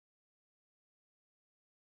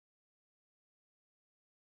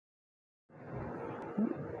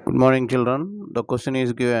Good morning, children. The question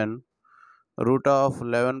is given root of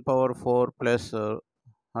 11 power 4 plus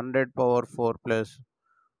 100 power 4 plus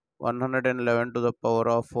 111 to the power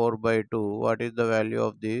of 4 by 2. What is the value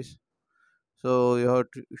of this? So,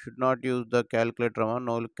 should not use the calculator.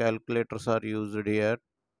 No calculators are used here.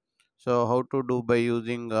 So, how to do by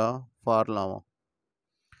using a formula?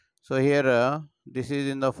 So, here this is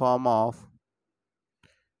in the form of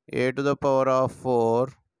a to the power of 4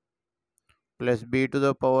 plus b to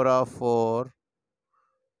the power of 4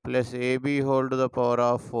 plus ab whole to the power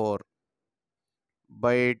of 4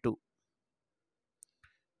 by 2.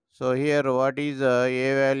 So here what is a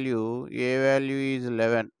value? A value is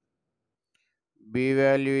 11, b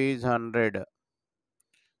value is 100.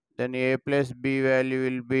 Then a plus b value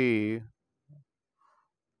will be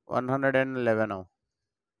 111 now.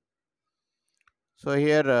 So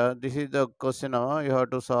here this is the question now. You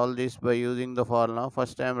have to solve this by using the formula.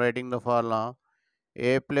 First I am writing the formula.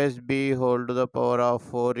 A plus b whole to the power of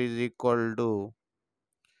 4 is equal to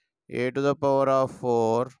a to the power of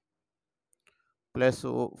 4 plus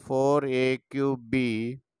 4a cube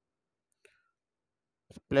b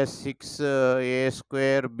plus 6 a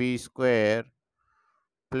square b square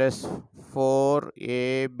plus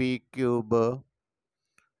 4ab cube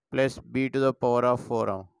plus b to the power of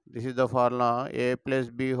 4. This is the formula a plus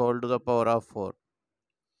b whole to the power of 4.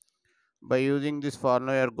 By using this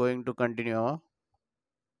formula, we are going to continue.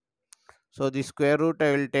 So the square root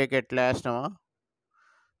I will take at last.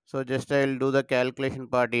 So just I will do the calculation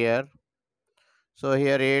part here. So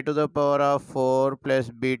here a to the power of 4 plus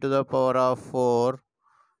b to the power of 4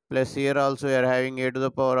 plus here also we are having a to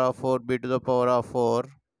the power of 4 b to the power of 4.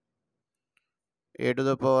 A to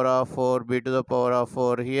the power of 4 b to the power of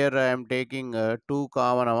 4. Here I am taking 2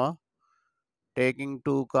 common. Taking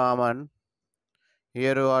 2 common.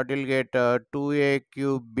 Here what will get 2a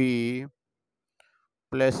cube b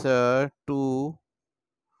plus 2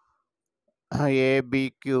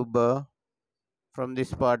 ab cube from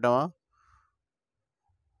this part.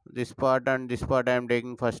 This part and this part I am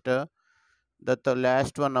taking first. The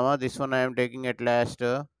last one, this one I am taking at last.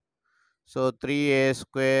 So 3a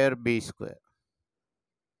square b square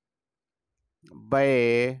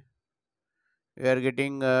by we are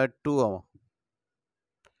getting 2.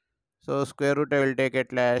 So square root I will take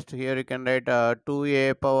at last. Here you can write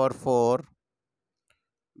 2a power 4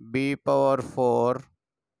 b power 4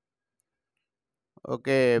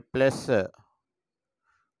 okay plus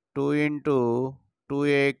 2 into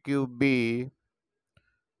 2a cube b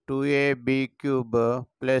 2ab cube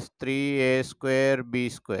plus 3a square b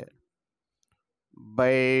square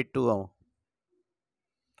by 2.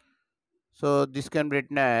 So this can be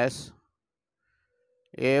written as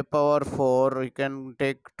a power 4, you can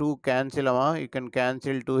take 2 cancel, you can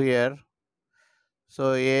cancel 2 here.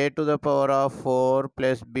 So a to the power of 4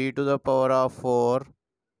 plus b to the power of 4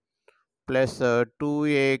 plus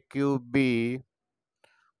 2a cube b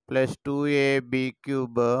plus 2ab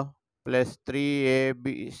cube plus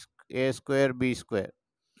 3a square b square.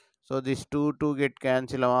 So this 2 get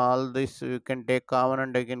cancelled. All this you can take common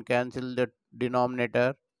and I can cancel the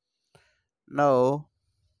denominator. Now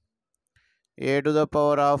a to the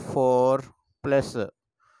power of 4 plus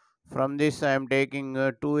from this I am taking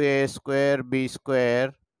 2a square b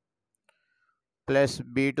square plus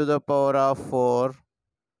b to the power of 4.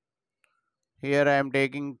 Here I am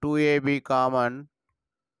taking 2ab common.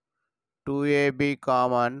 2ab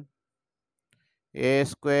common. A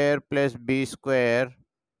square plus b square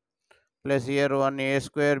plus here one a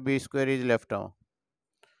square b square is left out.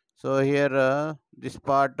 So here this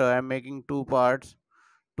part I am making 2 parts.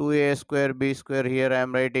 2a square b square here I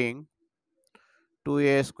am writing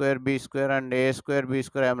 2a square b square and a square b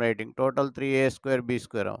square I am writing total 3a square b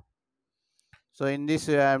square. So in this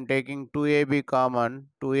way I am taking 2ab common,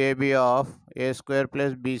 2ab of a square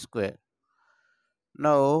plus b square.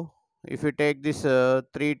 Now if you take this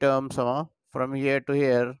 3 terms from here to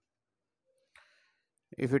here,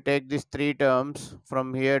 if you take these 3 terms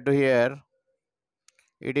from here to here,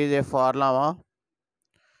 it is a formula.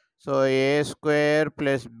 So a square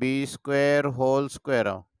plus b square whole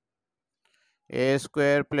square. A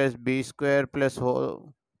square plus b square plus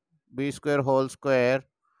b square whole square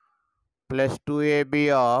plus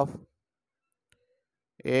 2ab of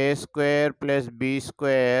a square plus b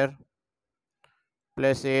square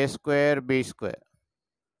plus a square b square.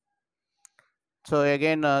 So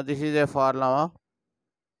again this is a formula.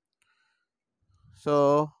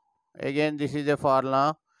 So again this is a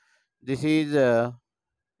formula. This is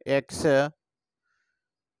x.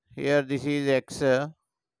 Here this is x.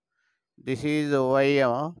 This is y.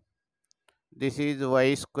 This is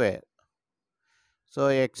y square. So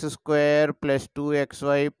x square plus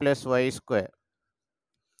 2xy plus y square.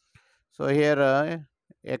 So here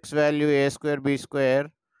x value a square b square,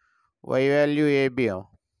 y value ab.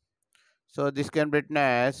 So this can be written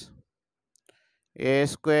as a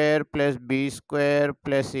square plus b square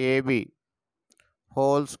plus ab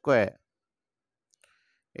whole square.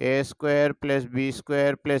 A square plus b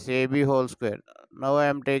square plus ab whole square. Now I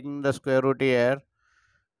am taking the square root here.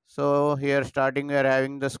 So here starting we are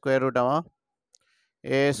having the square root of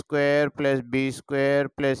a square plus b square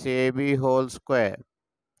plus ab whole square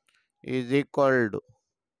is equal to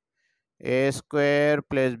a square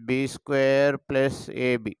plus b square plus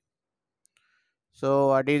ab. So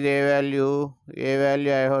what is a value? A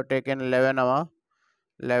value I have taken 11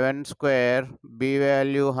 11 square, b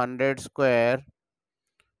value 100 square,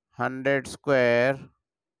 100 square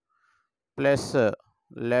plus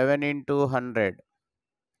 11 into 100.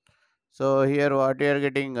 So here what you are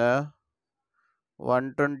getting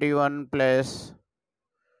 121 plus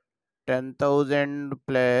 10,000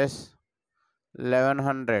 plus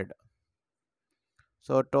 1100.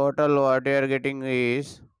 So total what you are getting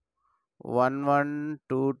is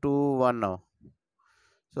 11221 now.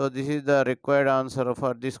 So this is the required answer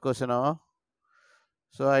for this question now.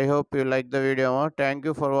 So I hope you like the video now. Thank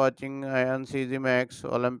you for watching AyaansEasyMath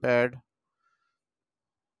Olympiad.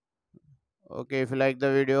 Okay, if you like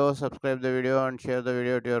the video, subscribe the video and share the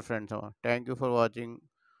video to your friends now. Thank you for watching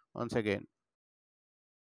once again.